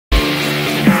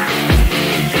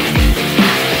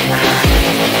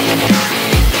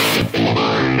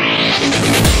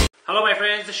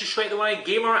this is Straight the Wide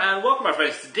Gamer, and welcome my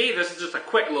friends. Today this is just a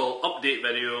quick little update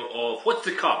video of what's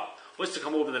to come. What's to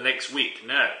come over the next week.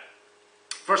 Now,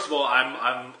 first of all,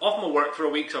 I'm off my work for a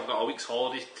week, so I've got a week's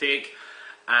holiday to take.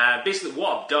 And basically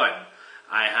what I've done,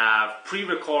 I have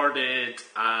pre-recorded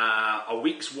a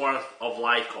week's worth of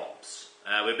live comps.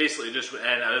 We basically just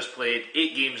I just played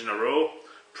 8 games in a row,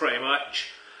 pretty much.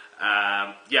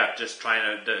 Yeah, just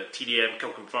trying to TDM,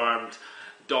 kill confirmed,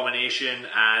 domination,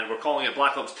 and we're calling it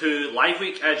Black Ops 2 Live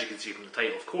Week, as you can see from the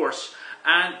title, of course.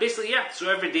 And basically, yeah, so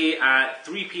every day at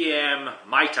 3 PM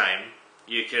my time,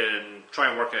 you can try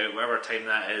and work out whatever time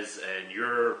that is in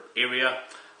your area.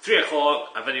 3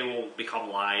 o'clock, a video will become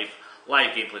live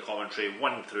gameplay commentary,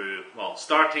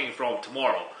 starting from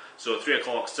tomorrow. So 3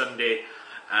 o'clock Sunday,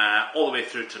 all the way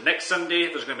through to next Sunday,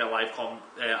 there's going to be a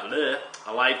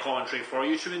live commentary for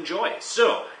you to enjoy.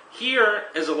 So, here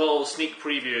is a little sneak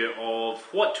preview of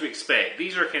what to expect.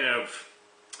 These are kind of,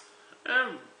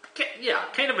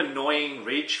 kind of annoying,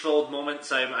 rage-filled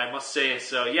moments, I must say.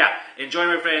 So yeah, enjoy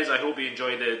my friends. I hope you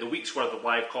enjoy the week's worth of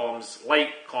live comms.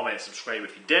 Like, comment, subscribe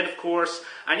if you did, of course.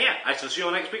 And yeah, I shall see you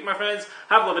all next week, my friends.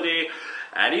 Have a lovely day.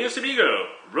 Adios, amigo.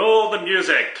 Roll the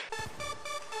music.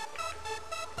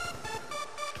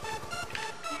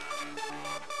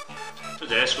 There's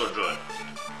the escort drone.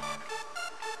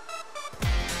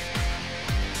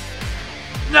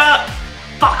 No!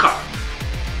 Fucker!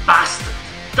 Bastard!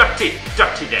 Dirty,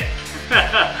 dirty dick!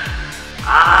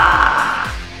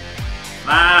 Ah!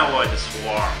 Man, what a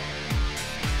swarm!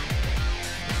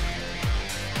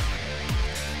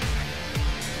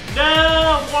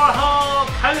 No! Warhog!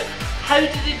 How did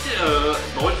it do?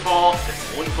 It's my own fault. It's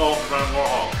my own fault for running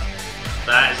Warhog.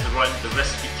 That is the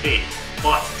risk you take.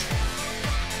 But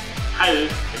how, in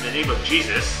the name of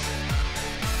Jesus,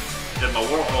 did my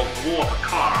Warhog blow up a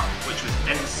car which was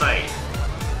inside?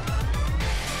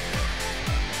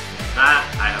 That,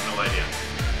 I have no idea.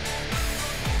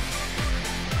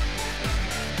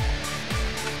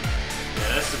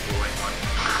 Yeah, this is a boring one.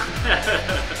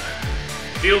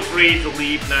 Feel free to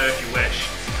leave now if you wish.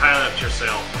 It's entirely up to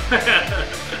yourself.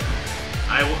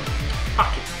 I won't.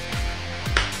 Fuck it.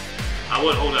 I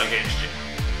won't hold it against you.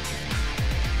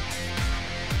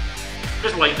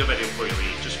 Just like the video before you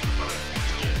leave, just for fun.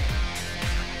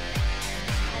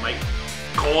 Oh my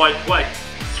god, what?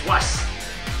 Swiss!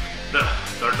 There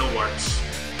are no words.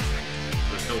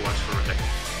 There's no words for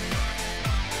ridiculous.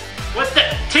 What the?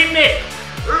 Teammate!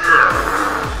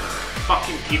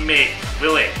 Fucking teammate,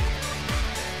 really?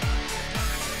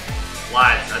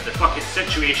 Lads, I had the fucking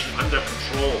situation under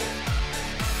control.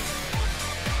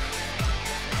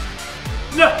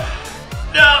 No!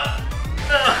 No!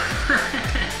 No!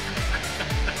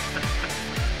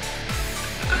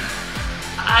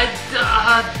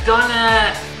 I've done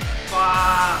it!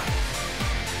 Fuck!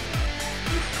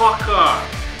 You fucker!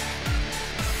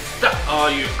 Oh,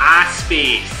 you ass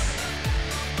face!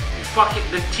 You fucking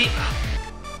the team.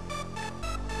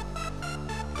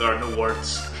 There are no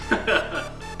words.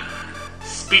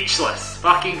 Speechless.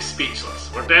 Fucking speechless.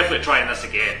 We're definitely trying this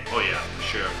again. Oh yeah, for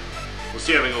sure. We'll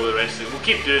see how we go with the rest of it. We'll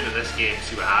keep doing it in this game,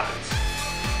 see what happens.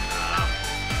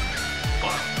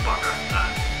 Fucker.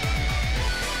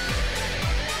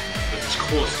 It's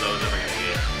close though, never gonna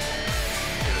get.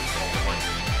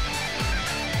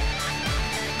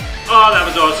 Oh, that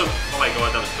was awesome. Oh my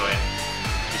god, that was brilliant.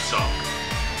 You suck.